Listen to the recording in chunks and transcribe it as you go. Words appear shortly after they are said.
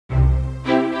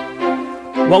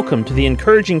Welcome to the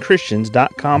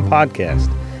encouragingchristians.com podcast.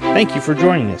 Thank you for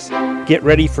joining us. Get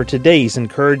ready for today's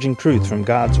encouraging truth from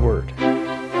God's Word.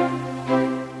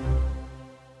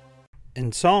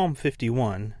 In Psalm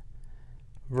 51,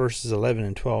 verses 11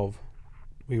 and 12,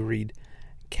 we read,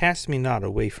 "Cast me not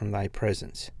away from thy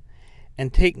presence,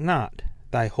 and take not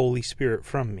thy Holy Spirit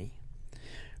from me.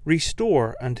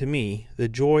 Restore unto me the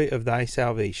joy of thy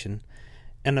salvation,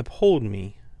 and uphold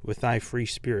me with thy free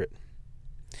spirit."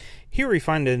 Here we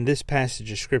find in this passage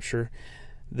of Scripture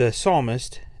the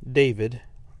psalmist, David,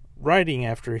 writing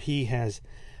after he has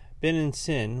been in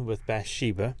sin with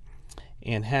Bathsheba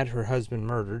and had her husband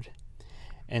murdered,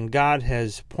 and God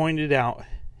has pointed out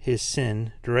his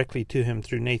sin directly to him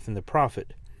through Nathan the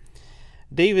prophet.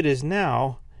 David is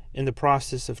now in the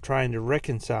process of trying to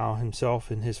reconcile himself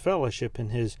in his fellowship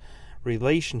and his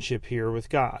relationship here with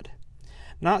God.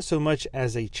 Not so much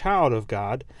as a child of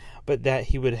God, but that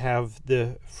he would have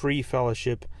the free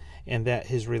fellowship and that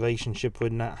his relationship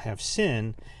would not have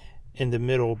sin in the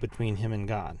middle between him and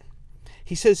God.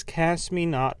 He says, "Cast me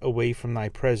not away from thy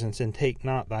presence, and take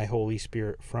not thy Holy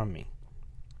Spirit from me."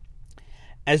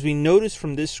 As we notice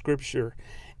from this scripture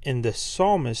in the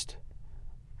psalmist's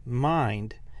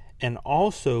mind, and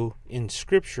also in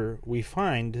Scripture, we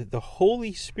find the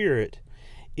Holy Spirit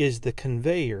is the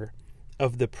conveyor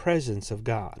of the presence of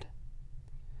God.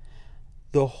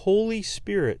 The Holy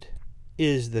Spirit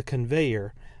is the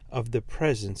conveyor of the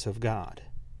presence of God.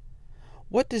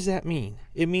 What does that mean?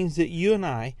 It means that you and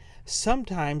I,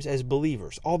 sometimes as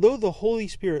believers, although the Holy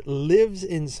Spirit lives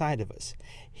inside of us,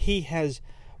 He has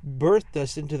birthed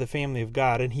us into the family of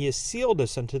God, and He has sealed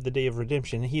us unto the day of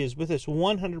redemption. He is with us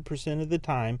 100% of the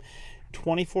time,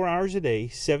 24 hours a day,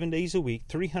 7 days a week,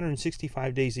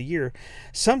 365 days a year.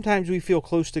 Sometimes we feel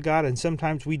close to God, and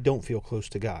sometimes we don't feel close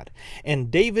to God. And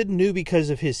David knew because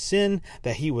of his sin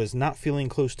that he was not feeling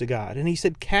close to God. And he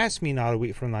said, "Cast me not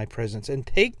away from thy presence, and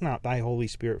take not thy Holy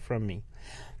Spirit from me."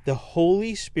 The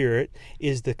Holy Spirit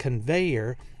is the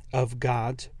conveyor of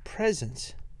God's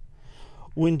presence.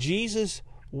 When Jesus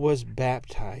was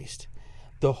baptized,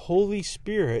 the Holy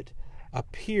Spirit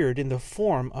appeared in the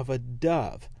form of a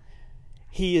dove.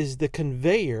 He is the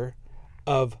conveyor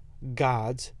of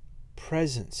God's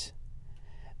presence.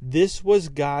 This was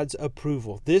God's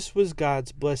approval. This was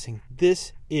God's blessing.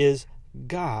 This is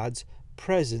God's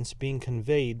presence being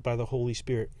conveyed by the Holy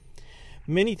Spirit.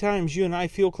 Many times you and I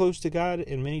feel close to God,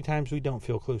 and many times we don't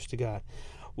feel close to God.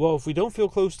 Well, if we don't feel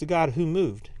close to God, who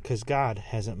moved? Because God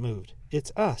hasn't moved.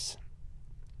 It's us.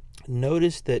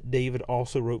 Notice that David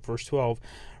also wrote verse 12,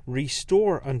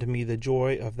 "Restore unto me the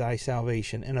joy of thy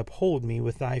salvation, and uphold me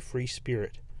with thy free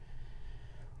spirit."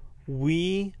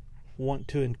 We want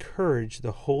to encourage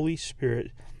the Holy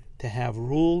Spirit to have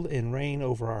rule and reign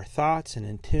over our thoughts and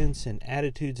intents and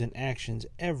attitudes and actions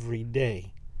every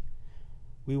day.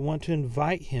 We want to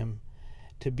invite Him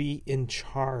to be in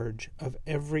charge of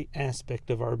every aspect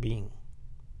of our being.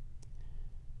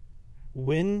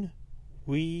 When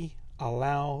we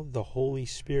allow the Holy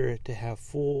Spirit to have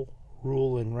full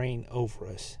rule and reign over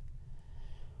us,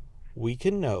 we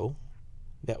can know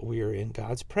that we are in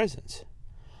God's presence.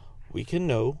 We can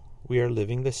know we are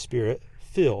living the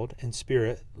Spirit-filled and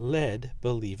Spirit-led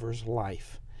believer's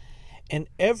life. And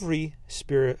every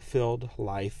Spirit-filled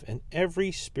life and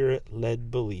every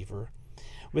Spirit-led believer,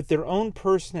 with their own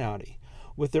personality,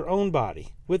 with their own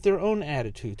body, with their own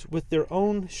attitudes, with their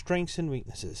own strengths and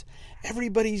weaknesses.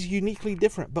 Everybody's uniquely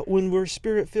different, but when we're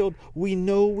Spirit-filled, we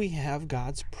know we have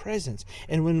God's presence.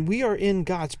 And when we are in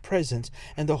God's presence,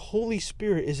 and the Holy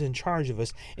Spirit is in charge of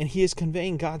us, and He is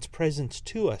conveying God's presence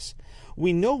to us,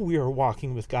 we know we are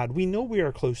walking with God. We know we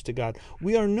are close to God.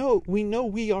 We know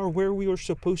we are where we are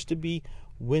supposed to be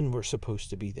when we're supposed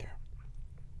to be there.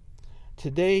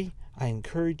 Today, I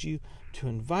encourage you to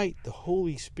invite the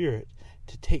Holy Spirit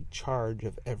to take charge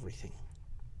of everything,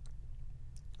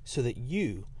 so that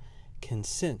you can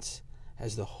sense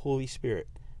as the Holy Spirit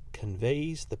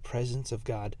conveys the presence of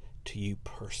God to you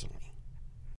personally.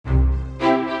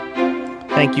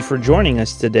 Thank you for joining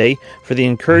us today for the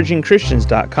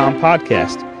encouragingchristians.com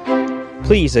podcast.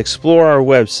 Please explore our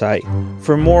website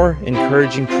for more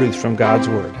encouraging truths from God's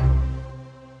Word.